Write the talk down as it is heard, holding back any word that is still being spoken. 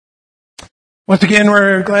Once again,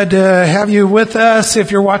 we're glad to have you with us. If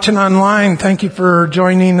you're watching online, thank you for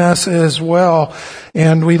joining us as well.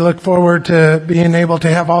 And we look forward to being able to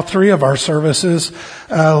have all three of our services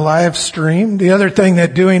live streamed. The other thing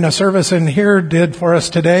that doing a service in here did for us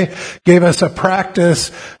today, gave us a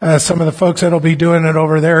practice. Some of the folks that'll be doing it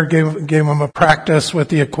over there gave them a practice with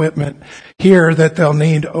the equipment here that they'll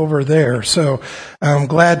need over there. So I'm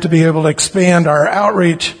glad to be able to expand our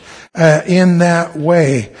outreach in that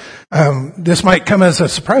way. This might come as a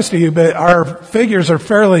surprise to you, but our figures are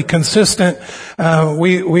fairly consistent.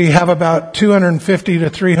 We have about 250 to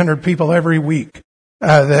 300 people every week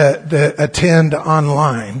that attend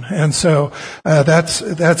online, and so that's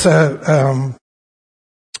a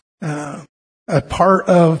part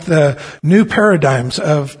of the new paradigms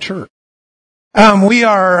of church. We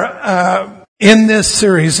are in this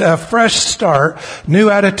series, a fresh start,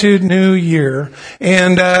 new attitude, new year.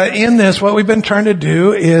 And in this, what we've been trying to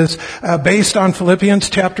do is based on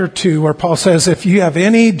Philippians chapter 2, where Paul says, if you have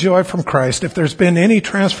any joy from Christ, if there's been any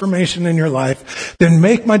transformation in your life, then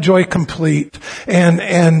make my joy complete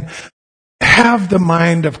and have the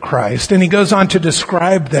mind of Christ. And he goes on to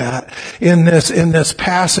describe that in this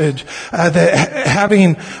passage, that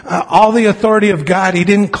having all the authority of God, he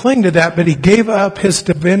didn't cling to that, but he gave up his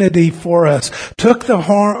divinity for us, took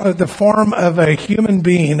the form of a human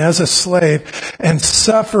being as a slave, and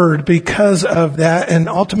suffered because of that, and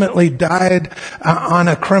ultimately died on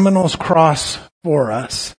a criminal's cross for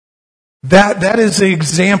us. That is the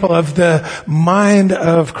example of the mind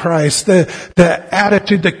of Christ, the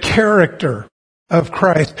attitude, the character of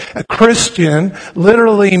Christ. A Christian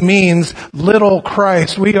literally means little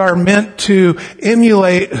Christ. We are meant to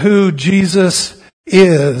emulate who Jesus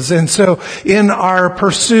is. And so in our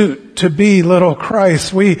pursuit to be little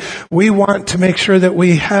Christ, we want to make sure that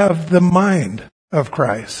we have the mind of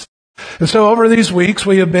Christ. And so over these weeks,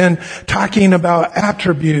 we have been talking about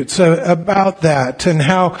attributes, about that, and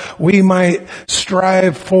how we might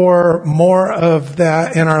strive for more of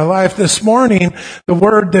that in our life. This morning, the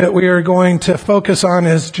word that we are going to focus on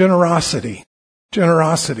is generosity.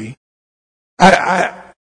 Generosity.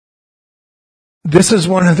 This is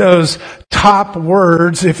one of those top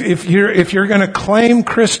words. If you're going to claim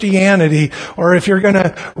Christianity, or if you're going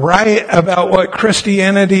to write about what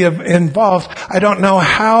Christianity involves, I don't know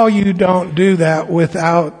how you don't do that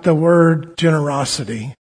without the word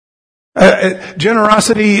generosity.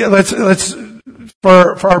 Generosity, let's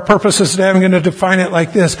for our purposes today, I'm going to define it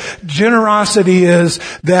like this. Generosity is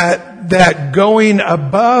that going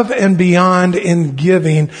above and beyond in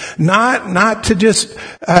giving, not to just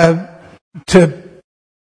to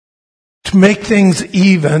make things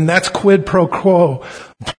even. That's quid pro quo.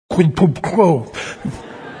 Quid pro quo.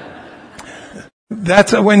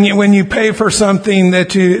 That's when you pay for something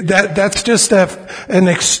that's just an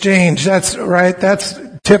exchange. That's right. That's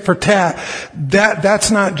tit for tat. That's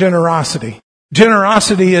not generosity.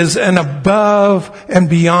 Generosity is an above and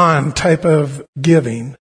beyond type of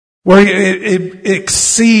giving, where it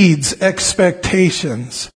exceeds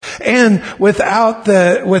expectations, and without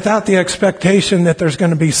the expectation that there's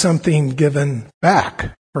going to be something given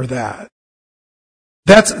back for that.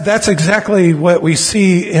 That's exactly what we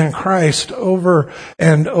see in Christ over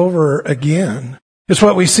and over again. It's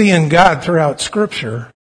what we see in God throughout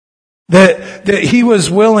Scripture. That he was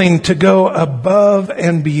willing to go above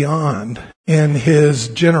and beyond in his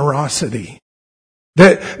generosity.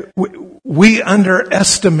 That we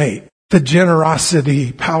underestimate the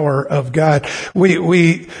generosity power of God.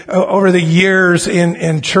 We over the years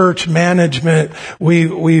in church management,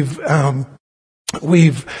 we've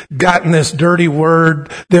gotten this dirty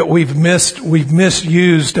word that we've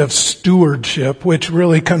misused of stewardship, which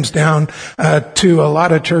really comes down to a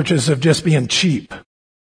lot of churches of just being cheap.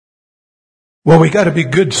 Well, we got to be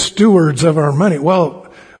good stewards of our money.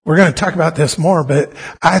 Well, we're going to talk about this more, but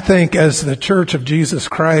I think as the Church of Jesus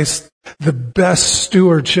Christ, the best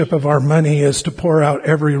stewardship of our money is to pour out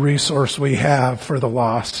every resource we have for the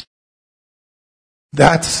lost.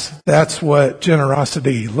 That's what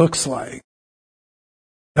generosity looks like.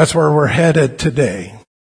 That's where we're headed today.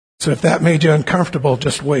 So if that made you uncomfortable,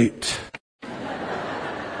 just wait.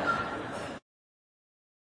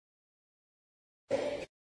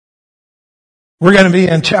 We're going to be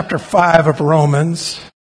in chapter 5 of Romans,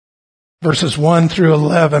 verses 1 through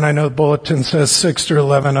 11. I know the bulletin says 6 through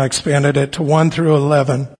 11. I expanded it to 1 through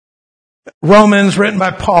 11. Romans, written by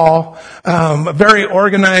Paul, a very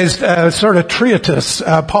organized sort of treatise,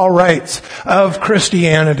 Paul writes, of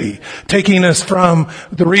Christianity, taking us from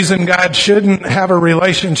the reason God shouldn't have a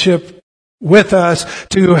relationship with us,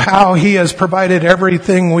 to how He has provided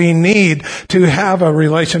everything we need to have a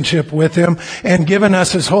relationship with Him and given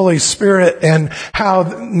us His Holy Spirit, and how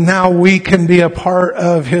now we can be a part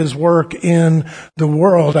of His work in the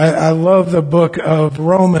world. I love the book of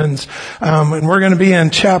Romans, and we're going to be in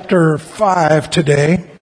chapter 5 today.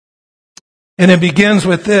 And it begins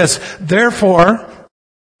with this: therefore,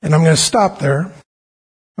 and I'm going to stop there.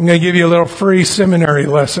 I'm going to give you a little free seminary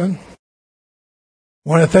lesson.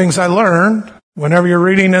 One of the things I learned, whenever you're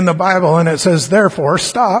reading in the Bible and it says therefore,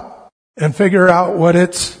 stop and figure out what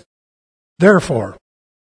it's there for.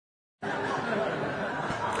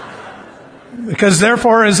 Because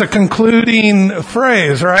therefore is a concluding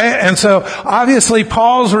phrase, right? And so obviously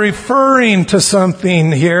Paul's referring to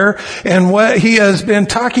something here, and what he has been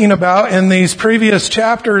talking about in these previous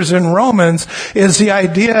chapters in Romans is the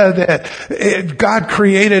idea that God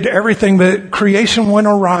created everything, but creation went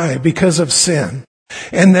awry because of sin.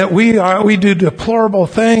 And that we do deplorable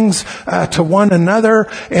things to one another,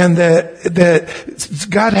 and that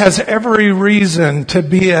God has every reason to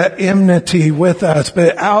be at enmity with us.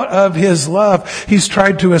 But out of His love, He's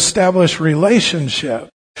tried to establish relationship.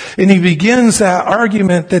 And he begins that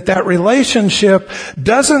argument that relationship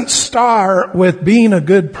doesn't start with being a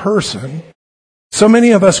good person. So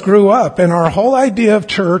many of us grew up, and our whole idea of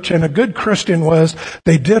church and a good Christian was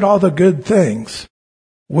they did all the good things,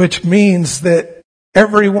 which means that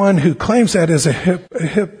everyone who claims that is a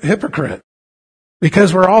hypocrite,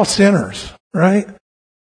 because we're all sinners, right?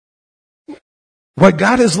 What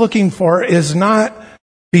God is looking for is not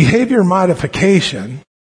behavior modification.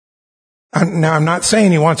 Now, I'm not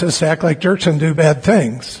saying He wants us to act like jerks and do bad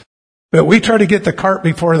things, but we try to get the cart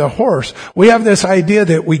before the horse. We have this idea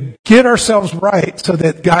that we get ourselves right so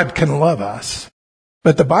that God can love us.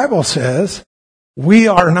 But the Bible says we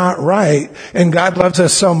are not right, and God loves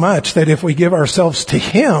us so much that if we give ourselves to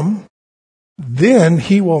Him, then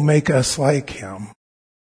He will make us like Him.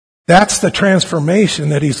 That's the transformation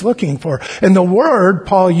that He's looking for. And the word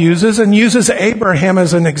Paul uses Abraham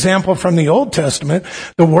as an example from the Old Testament.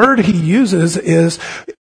 The word he uses is,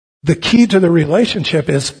 the key to the relationship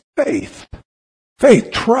is faith.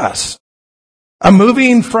 Faith, trust. I'm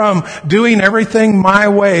moving from doing everything my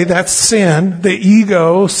way, that's sin, the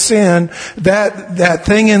ego, sin, that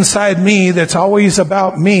thing inside me that's always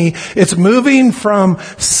about me. It's moving from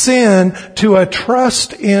sin to a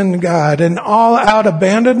trust in God, an all-out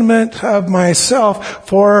abandonment of myself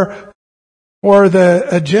for the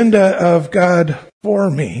agenda of God for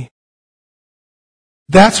me.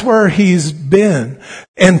 That's where He's been.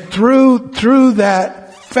 And through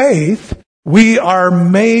that faith, we are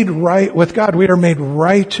made right with God. We are made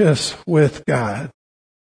righteous with God.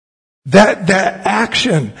 That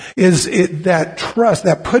action is that trust,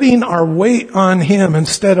 that putting our weight on Him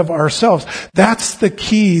instead of ourselves. That's the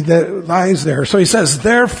key that lies there. So he says,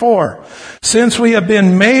 therefore, since we have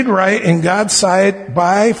been made right in God's sight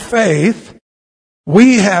by faith,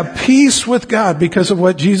 we have peace with God because of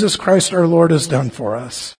what Jesus Christ our Lord has done for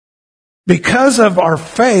us. Because of our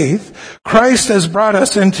faith, Christ has brought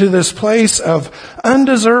us into this place of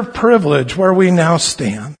undeserved privilege where we now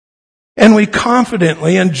stand. And we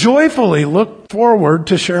confidently and joyfully look forward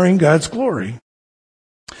to sharing God's glory.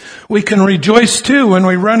 We can rejoice too when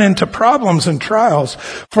we run into problems and trials,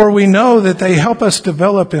 for we know that they help us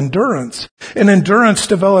develop endurance. And endurance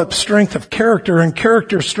develops strength of character, and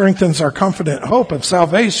character strengthens our confident hope of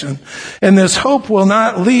salvation. And this hope will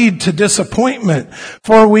not lead to disappointment,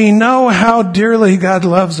 for we know how dearly God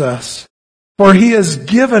loves us. For He has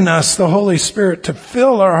given us the Holy Spirit to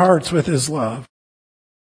fill our hearts with His love.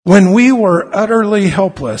 When we were utterly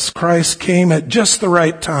helpless, Christ came at just the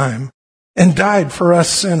right time and died for us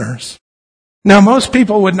sinners. Now, most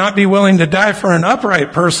people would not be willing to die for an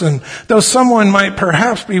upright person, though someone might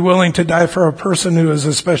perhaps be willing to die for a person who is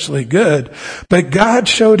especially good. But God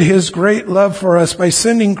showed His great love for us by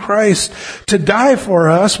sending Christ to die for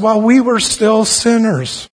us while we were still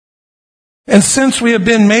sinners. And since we have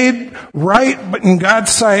been made right in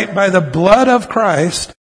God's sight by the blood of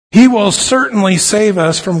Christ, He will certainly save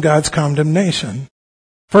us from God's condemnation.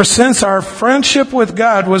 For since our friendship with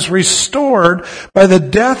God was restored by the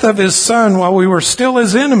death of His Son while we were still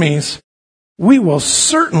His enemies, we will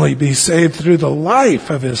certainly be saved through the life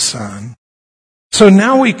of His Son. So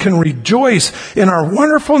now we can rejoice in our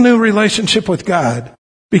wonderful new relationship with God,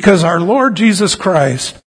 because our Lord Jesus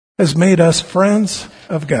Christ has made us friends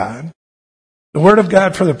of God. The Word of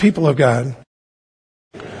God for the people of God.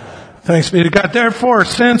 Thanks be to God. Therefore,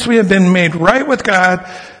 since we have been made right with God,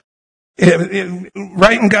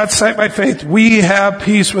 right in God's sight by faith, we have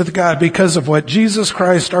peace with God because of what Jesus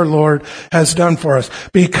Christ our Lord has done for us.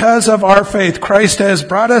 Because of our faith, Christ has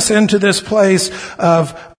brought us into this place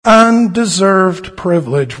of undeserved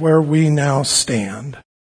privilege where we now stand.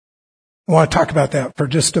 I want to talk about that for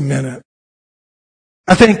just a minute.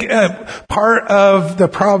 I think part of the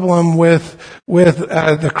problem with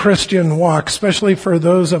the Christian walk, especially for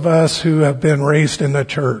those of us who have been raised in the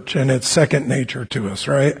church, and it's second nature to us,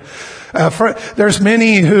 right? There's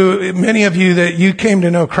many of you that you came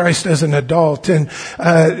to know Christ as an adult, and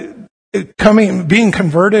being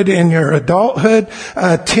converted in your adulthood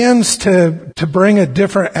tends to bring a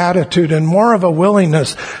different attitude and more of a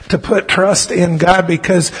willingness to put trust in God,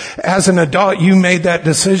 because as an adult you made that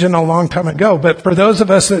decision a long time ago. But for those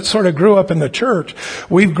of us that sort of grew up in the church,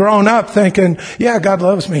 we've grown up thinking, yeah, God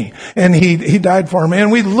loves me and He died for me,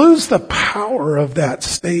 and we lose the power of that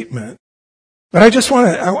statement. But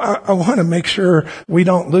I want to make sure we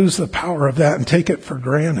don't lose the power of that and take it for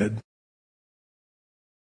granted.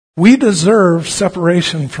 We deserve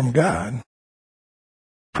separation from God.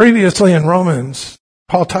 Previously in Romans,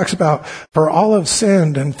 Paul talks about, for all have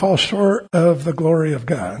sinned and fall short of the glory of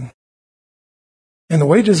God. And the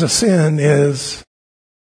wages of sin is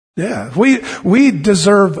death. We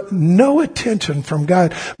deserve no attention from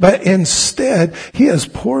God, but instead He has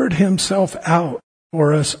poured Himself out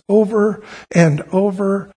for us over and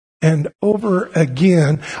over and over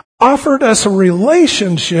again, offered us a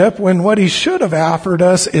relationship when what He should have offered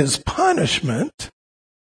us is punishment.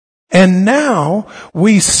 And now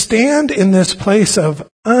we stand in this place of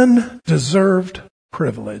undeserved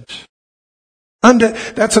privilege.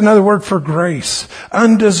 That's another word for grace.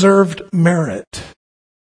 Undeserved merit.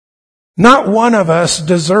 Not one of us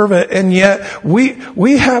deserve it, and yet we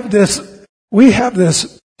have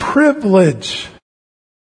this privilege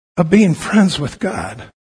of being friends with God.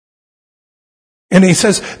 And He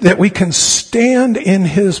says that we can stand in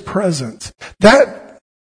His presence. That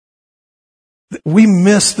we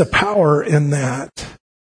miss the power in that.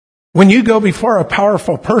 When you go before a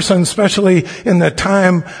powerful person, especially in the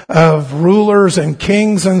time of rulers and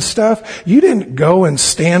kings and stuff, you didn't go and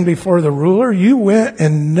stand before the ruler. You went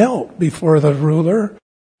and knelt before the ruler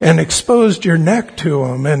and exposed your neck to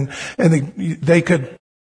him, and they could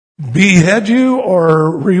behead you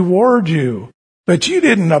or reward you. But you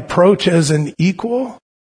didn't approach as an equal.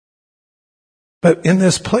 But in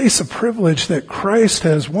this place of privilege that Christ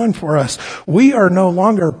has won for us, we are no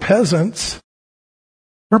longer peasants.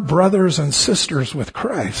 We're brothers and sisters with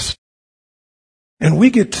Christ. And we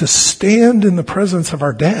get to stand in the presence of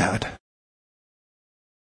our dad.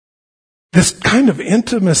 This kind of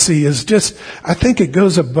intimacy is just, I think it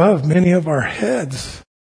goes above many of our heads.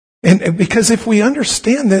 And because if we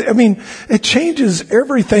understand that, it changes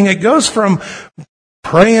everything. It goes from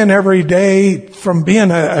praying every day, from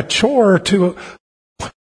being a chore, to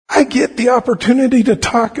I get the opportunity to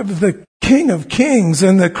talk of the King of Kings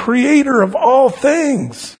and the Creator of all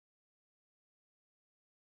things.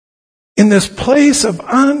 In this place of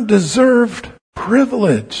undeserved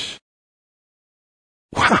privilege.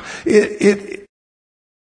 Wow, it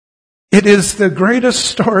is the greatest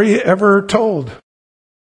story ever told.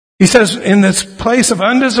 He says, in this place of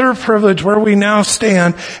undeserved privilege where we now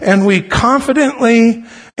stand, and we confidently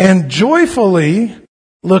and joyfully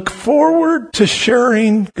look forward to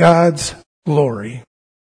sharing God's glory.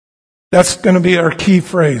 That's going to be our key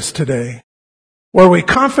phrase today. Where we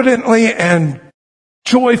confidently and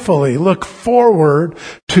joyfully look forward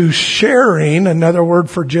to sharing, another word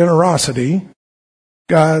for generosity,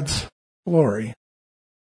 God's glory.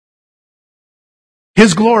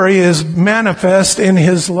 His glory is manifest in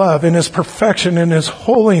His love, in His perfection, in His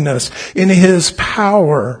holiness, in His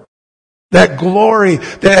power. That glory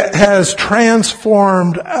that has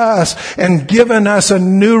transformed us and given us a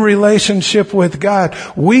new relationship with God.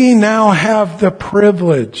 We now have the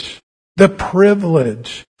privilege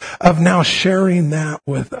of now sharing that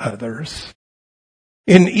with others.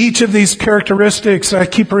 In each of these characteristics, I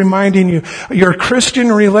keep reminding you, your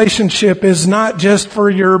Christian relationship is not just for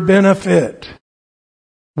your benefit.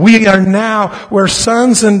 We're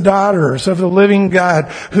sons and daughters of the living God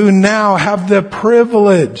who now have the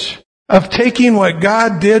privilege of taking what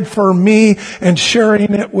God did for me and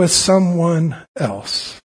sharing it with someone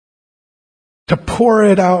else. To pour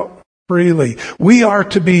it out freely. We are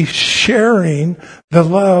to be sharing the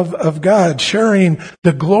love of God, sharing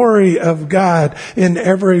the glory of God in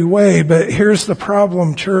every way. But here's the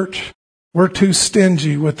problem, church. We're too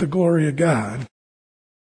stingy with the glory of God.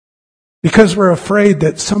 Because we're afraid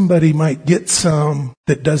that somebody might get some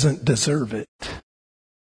that doesn't deserve it.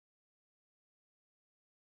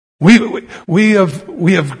 We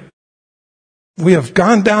have We have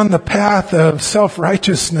gone down the path of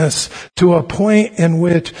self-righteousness to a point in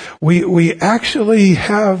which we actually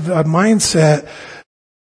have a mindset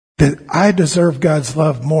that I deserve God's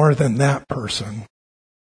love more than that person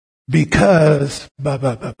because blah,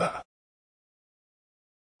 blah, blah, blah.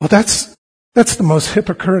 Well, that's the most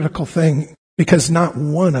hypocritical thing, because not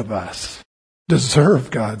one of us deserve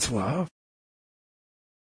God's love.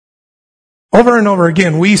 Over and over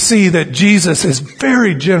again, we see that Jesus is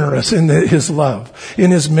very generous in his love,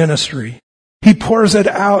 in his ministry. He pours it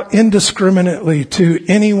out indiscriminately to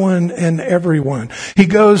anyone and everyone. He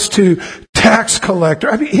goes to tax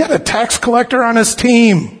collector. I mean, he had a tax collector on his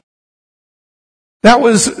team. That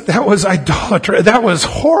was idolatry. That was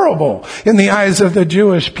horrible in the eyes of the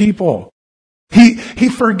Jewish people. He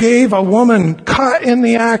forgave a woman caught in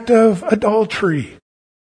the act of adultery.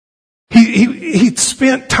 He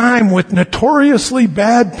spent time with notoriously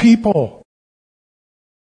bad people.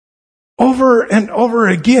 Over and over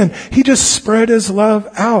again, he just spread his love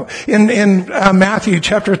out. In Matthew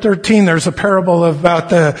chapter 13, there's a parable about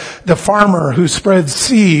the farmer who spreads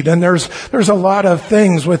seed, and there's a lot of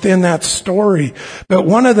things within that story. But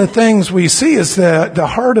one of the things we see is the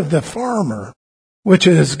heart of the farmer, which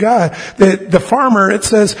is God. The farmer, it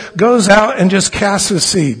says, goes out and just casts his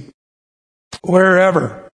seed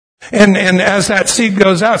wherever. And as that seed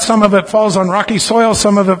goes out, some of it falls on rocky soil,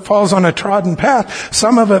 some of it falls on a trodden path,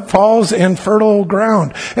 some of it falls in fertile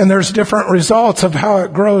ground. And there's different results of how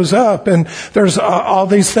it grows up. And there's all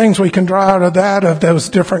these things we can draw out of that, of those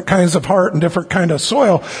different kinds of heart and different kind of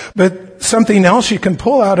soil. But something else you can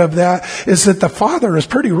pull out of that is that the father is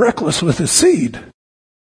pretty reckless with his seed.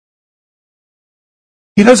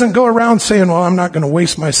 He doesn't go around saying, well, I'm not going to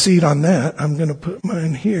waste my seed on that. I'm going to put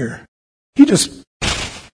mine here. He just...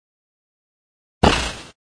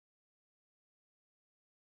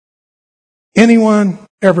 Anyone,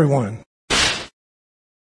 everyone.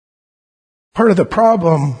 Part of the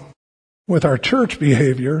problem with our church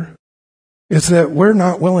behavior is that we're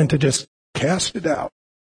not willing to just cast it out.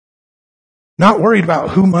 Not worried about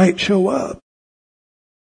who might show up.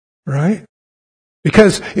 Right?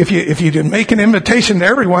 Because if you didn't make an invitation to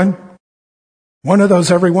everyone, one of those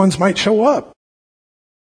everyones might show up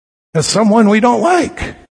as someone we don't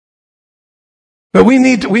like. But we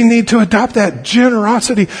need to adopt that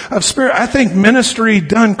generosity of spirit. I think ministry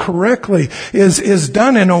done correctly is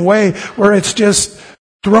done in a way where it's just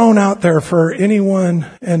thrown out there for anyone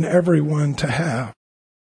and everyone to have.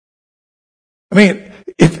 I mean,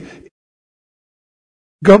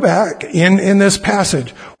 go back in this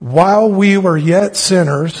passage. While we were yet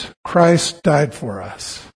sinners, Christ died for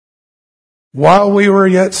us. While we were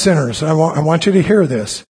yet sinners, I want you to hear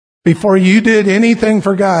this. Before you did anything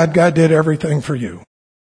for God, God did everything for you.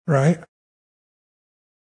 Right?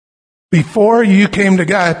 Before you came to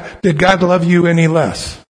God, did God love you any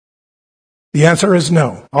less? The answer is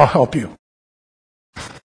no. I'll help you.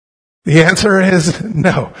 The answer is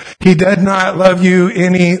no. He did not love you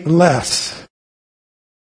any less.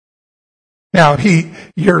 Now,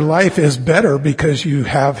 your life is better because you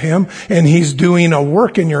have Him, and He's doing a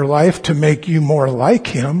work in your life to make you more like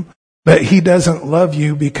Him. But He doesn't love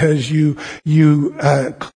you because you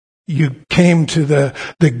came to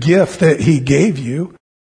the gift that He gave you.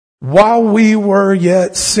 While we were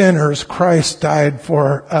yet sinners, Christ died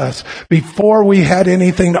for us. Before we had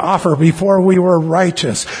anything to offer, before we were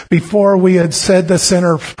righteous, before we had said the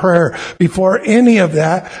sinner's prayer, before any of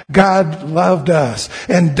that, God loved us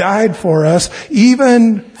and died for us,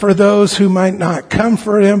 even for those who might not come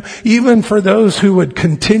for Him, even for those who would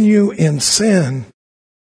continue in sin.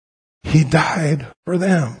 He died for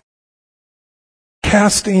them,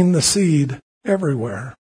 casting the seed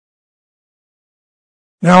everywhere.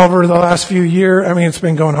 Now, over the last few years, I mean, it's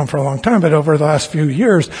been going on for a long time, but over the last few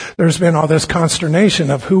years, there's been all this consternation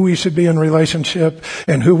of who we should be in relationship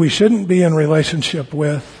and who we shouldn't be in relationship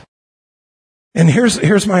with. And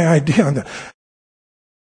here's my idea on that.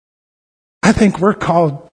 I think we're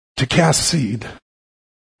called to cast seed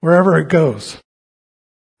wherever it goes,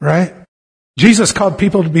 right? Jesus called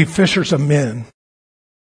people to be fishers of men,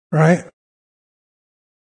 right?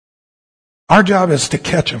 Our job is to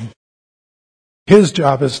catch them. His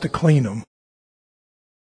job is to clean them.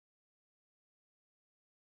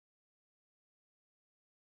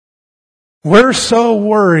 We're so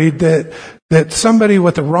worried that somebody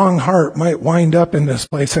with a wrong heart might wind up in this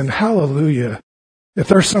place, and hallelujah. If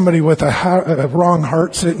there's somebody with a wrong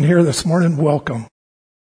heart sitting here this morning, welcome.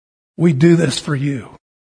 We do this for you.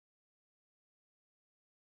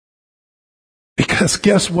 Because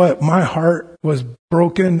guess what? My heart was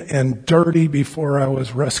broken and dirty before I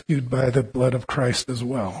was rescued by the blood of Christ as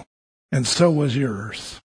well. And so was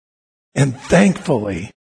yours. And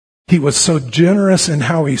thankfully, he was so generous in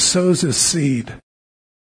how he sows his seed.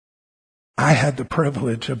 I had the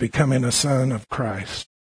privilege of becoming a son of Christ,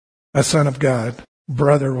 a son of God,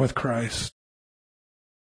 brother with Christ.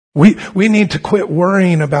 We need to quit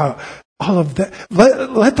worrying about all of that.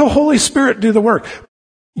 Let the Holy Spirit do the work.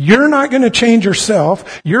 You're not going to change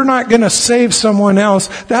yourself. You're not going to save someone else.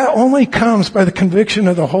 That only comes by the conviction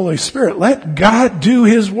of the Holy Spirit. Let God do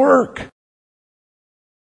His work.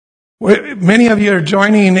 Many of you are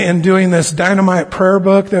joining in doing this dynamite prayer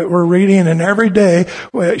book that we're reading, and every day,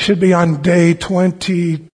 it should be on day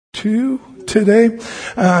 22 today.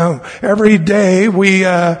 Every day we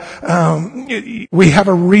have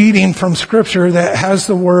a reading from Scripture that has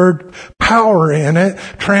the word power in it,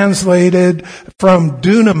 translated from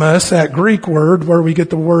dunamis, that Greek word where we get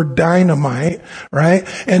the word dynamite, right?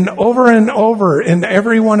 And over in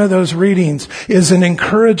every one of those readings is an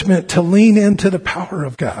encouragement to lean into the power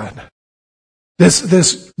of God.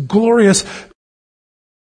 This glorious,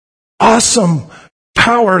 awesome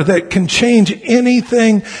power that can change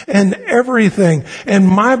anything and everything. And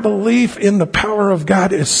my belief in the power of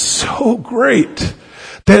God is so great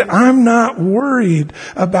that I'm not worried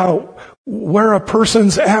about where a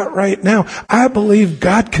person's at right now. I believe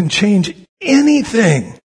God can change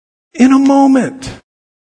anything in a moment.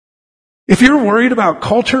 If you're worried about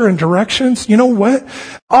culture and directions, you know what?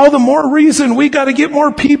 All the more reason we got to get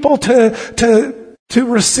more people to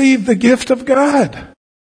receive the gift of God.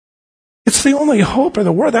 It's the only hope of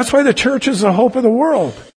the world. That's why the church is the hope of the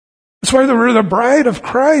world. That's why we're the bride of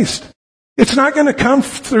Christ. It's not going to come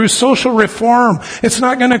through social reform. It's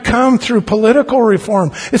not going to come through political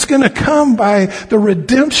reform. It's going to come by the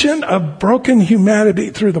redemption of broken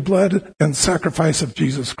humanity through the blood and sacrifice of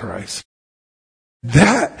Jesus Christ.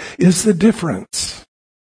 That is the difference.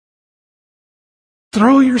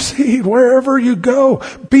 Throw your seed wherever you go.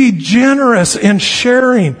 Be generous in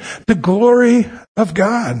sharing the glory of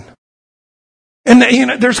God. And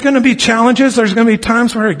there's going to be challenges. There's going to be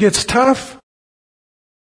times where it gets tough.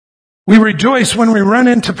 We rejoice when we run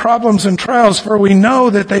into problems and trials, for we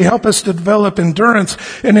know that they help us to develop endurance.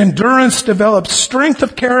 And endurance develops strength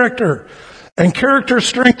of character. And character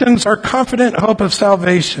strengthens our confident hope of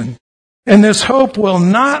salvation. And this hope will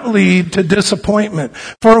not lead to disappointment,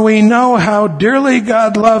 for we know how dearly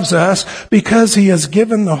God loves us because He has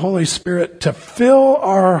given the Holy Spirit to fill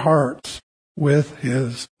our hearts with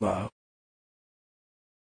His love.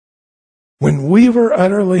 When we were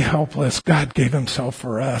utterly helpless, God gave Himself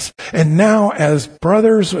for us. And now, as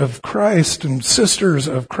brothers of Christ and sisters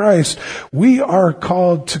of Christ, we are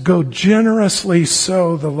called to go generously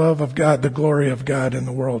sow the love of God, the glory of God in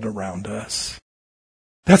the world around us.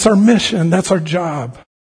 That's our mission. That's our job.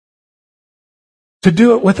 To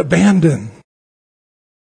do it with abandon.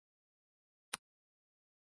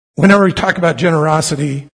 Whenever we talk about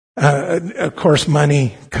generosity, of course,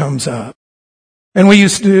 money comes up. And we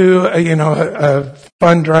used to do, a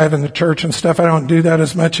fund drive in the church and stuff. I don't do that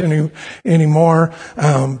as much anymore.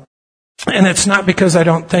 And it's not because I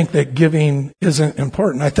don't think that giving isn't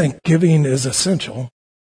important. I think giving is essential.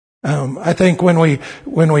 I think when we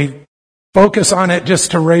focus on it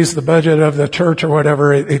just to raise the budget of the church or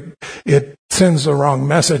whatever, it sends the wrong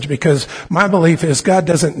message, because my belief is God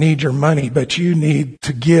doesn't need your money, but you need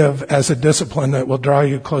to give as a discipline that will draw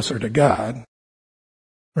you closer to God.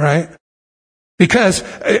 Right? Because,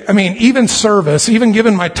 even service, even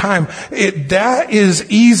giving my time, that is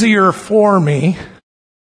easier for me.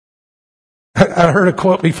 I heard a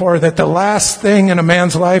quote before that the last thing in a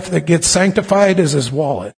man's life that gets sanctified is his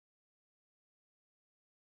wallet.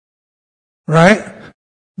 Right?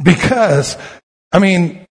 Because,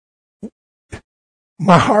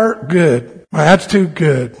 my heart, good. My attitude,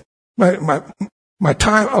 good. My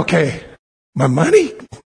time, okay. My money,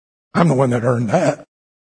 I'm the one that earned that.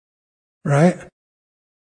 Right?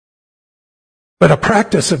 But a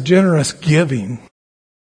practice of generous giving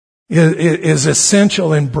is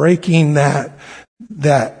essential in breaking that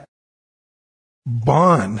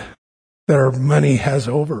bond that our money has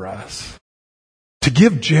over us. To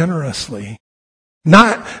give generously.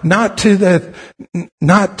 Not to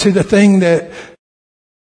the thing that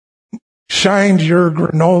shines your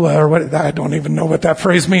granola or what, I don't even know what that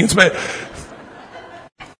phrase means, but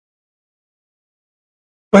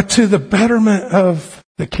to the betterment of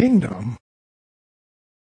the kingdom.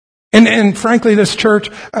 And frankly, this church,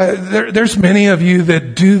 there's many of you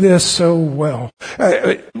that do this so well.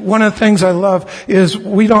 One of the things I love is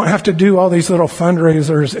we don't have to do all these little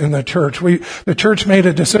fundraisers in the church. The church made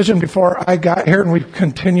a decision before I got here, and we've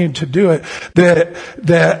continued to do it, that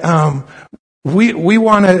we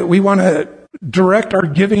want to direct our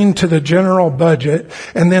giving to the general budget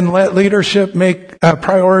and then let leadership make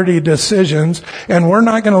priority decisions. And we're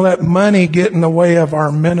not going to let money get in the way of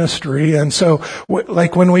our ministry. And so,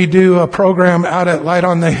 like when we do a program out at Light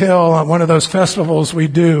on the Hill, on one of those festivals we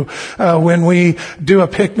do, when we do a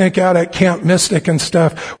picnic out at Camp Mystic and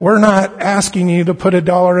stuff, we're not asking you to put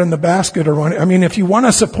 $1 in the basket or one. I mean, if you want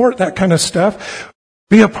to support that kind of stuff,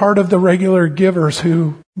 be a part of the regular givers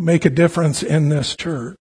who make a difference in this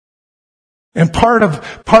church. And part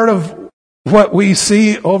of what we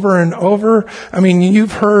see over and over, I mean,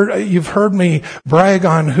 you've heard me brag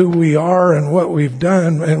on who we are and what we've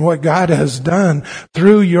done and what God has done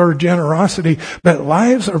through your generosity, but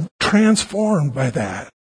lives are transformed by that.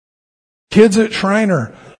 Kids at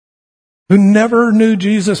Shriner who never knew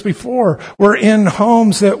Jesus before were in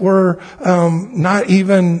homes that were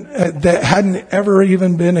that hadn't ever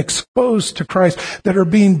even been exposed to Christ, that are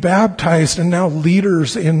being baptized and now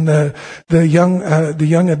leaders in the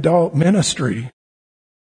young adult ministry.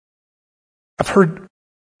 I've heard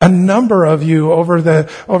a number of you over the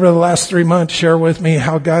last 3 months share with me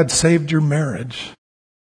how God saved your marriage.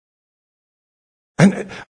 And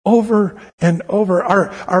over,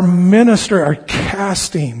 our ministry, our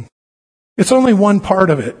casting, it's only one part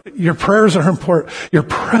of it. Your prayers are important. Your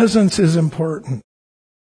presence is important.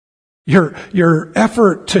 Your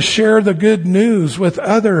effort to share the good news with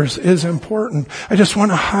others is important. I just want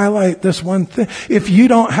to highlight this one thing. If you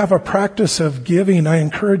don't have a practice of giving, I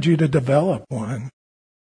encourage you to develop one.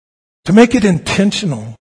 To make it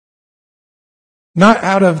intentional. Not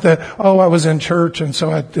out of I was in church and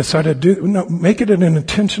so I decided to do. No, make it an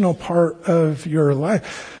intentional part of your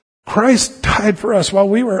life. Christ died for us while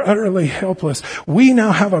we were utterly helpless. We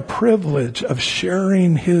now have a privilege of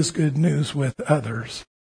sharing His good news with others.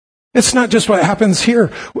 It's not just what happens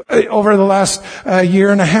here. Over the last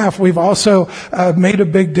year and a half, we've also made a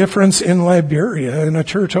big difference in Liberia, in a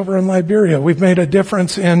church over in Liberia. We've made a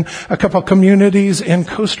difference in a couple communities in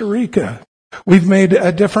Costa Rica. We've made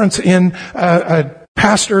a difference in a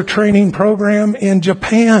pastor training program in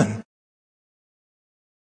Japan.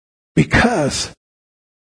 Because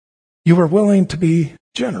you were willing to be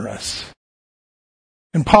generous.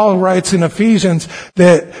 And Paul writes in Ephesians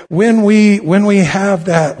that when we have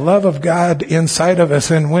that love of God inside of us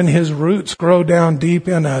and when His roots grow down deep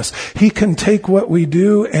in us, He can take what we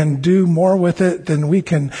do and do more with it than we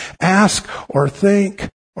can ask or think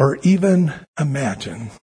or even imagine.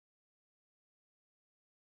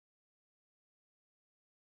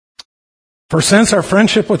 For since our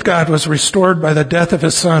friendship with God was restored by the death of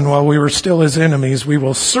His Son while we were still His enemies, we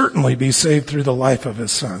will certainly be saved through the life of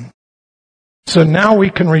His Son. So now we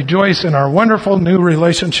can rejoice in our wonderful new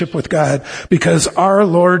relationship with God because our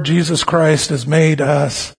Lord Jesus Christ has made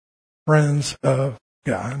us friends of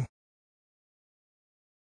God.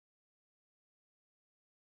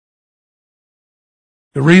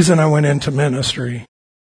 The reason I went into ministry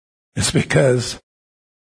is because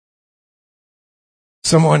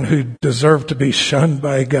someone who deserved to be shunned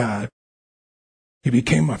by God, He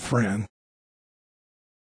became my friend.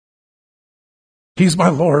 He's my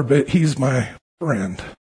Lord, but He's my friend.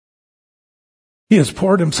 He has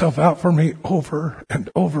poured Himself out for me over and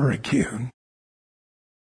over again.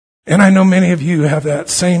 And I know many of you have that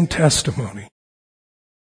same testimony.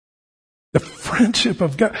 The friendship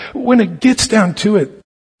of God, when it gets down to it,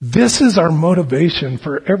 this is our motivation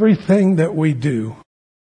for everything that we do.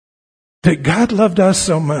 That God loved us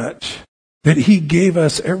so much that He gave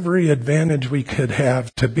us every advantage we could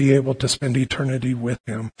have to be able to spend eternity with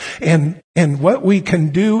Him. And what we can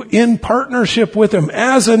do in partnership with Him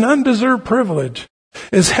as an undeserved privilege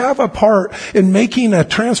is have a part in making a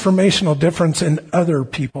transformational difference in other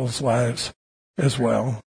people's lives as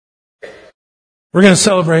well. We're going to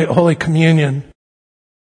celebrate Holy Communion.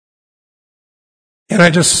 And I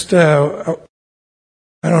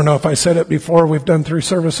don't know if I said it before. We've done 3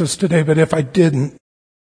 services today, but if I didn't,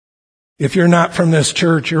 if you're not from this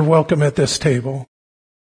church, you're welcome at this table.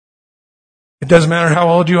 It doesn't matter how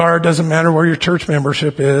old you are. It doesn't matter where your church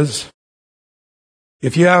membership is.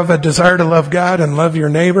 If you have a desire to love God and love your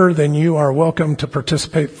neighbor, then you are welcome to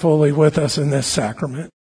participate fully with us in this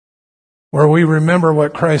sacrament, where we remember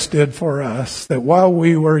what Christ did for us, that while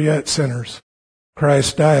we were yet sinners,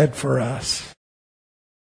 Christ died for us.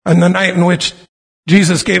 On the night in which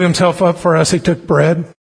Jesus gave Himself up for us, He took bread.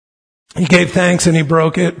 He gave thanks and He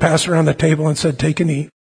broke it, passed around the table and said, "Take and eat.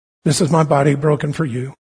 This is my body broken for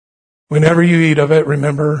you. Whenever you eat of it,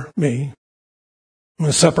 remember me." When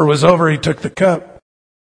the supper was over, He took the cup,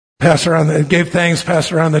 gave thanks,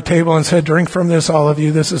 passed around the table and said, "Drink from this, all of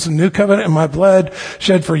you. This is a new covenant in my blood,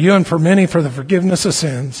 shed for you and for many for the forgiveness of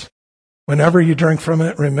sins. Whenever you drink from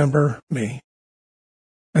it, remember me.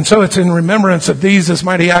 And so it's in remembrance of these as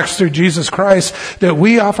mighty acts through Jesus Christ that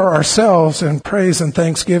we offer ourselves in praise and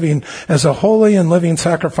thanksgiving as a holy and living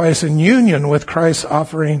sacrifice in union with Christ's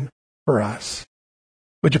offering for us.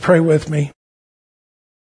 Would you pray with me?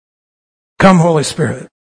 Come, Holy Spirit.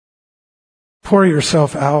 Pour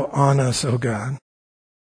yourself out on us, O God.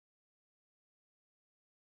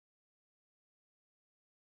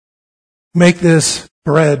 Make this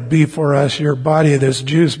bread be for us your body, this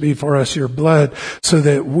juice be for us your blood, so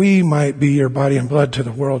that we might be your body and blood to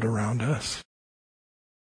the world around us.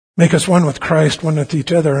 Make us one with Christ, one with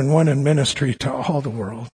each other, and one in ministry to all the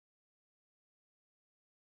world.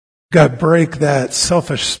 God, break that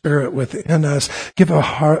selfish spirit within us. Give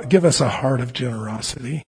us a heart of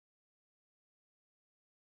generosity.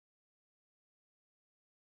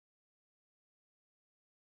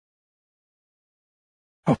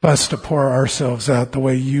 Help us to pour ourselves out the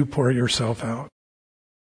way you pour yourself out.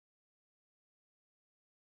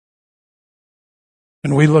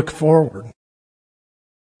 And we look forward.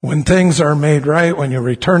 When things are made right, when you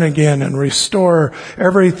return again and restore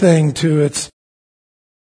everything to its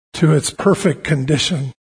perfect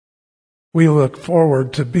condition, we look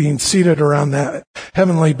forward to being seated around that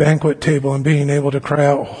heavenly banquet table and being able to cry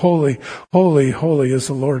out, "Holy, holy, holy is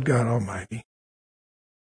the Lord God Almighty."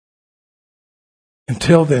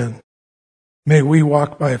 Until then, may we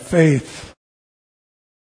walk by faith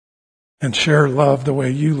and share love the way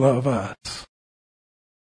you love us.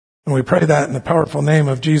 And we pray that in the powerful name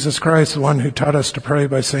of Jesus Christ, the one who taught us to pray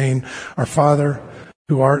by saying, "Our Father,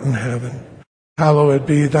 who art in heaven, hallowed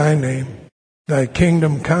be thy name. Thy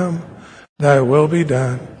kingdom come, thy will be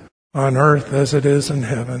done, on earth as it is in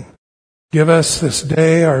heaven. Give us this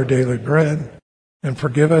day our daily bread, and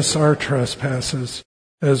forgive us our trespasses,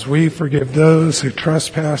 as we forgive those who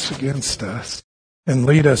trespass against us. And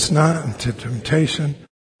lead us not into temptation,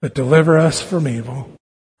 but deliver us from evil.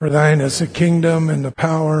 For thine is the kingdom and the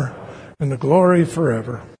power and the glory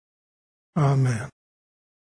forever. Amen."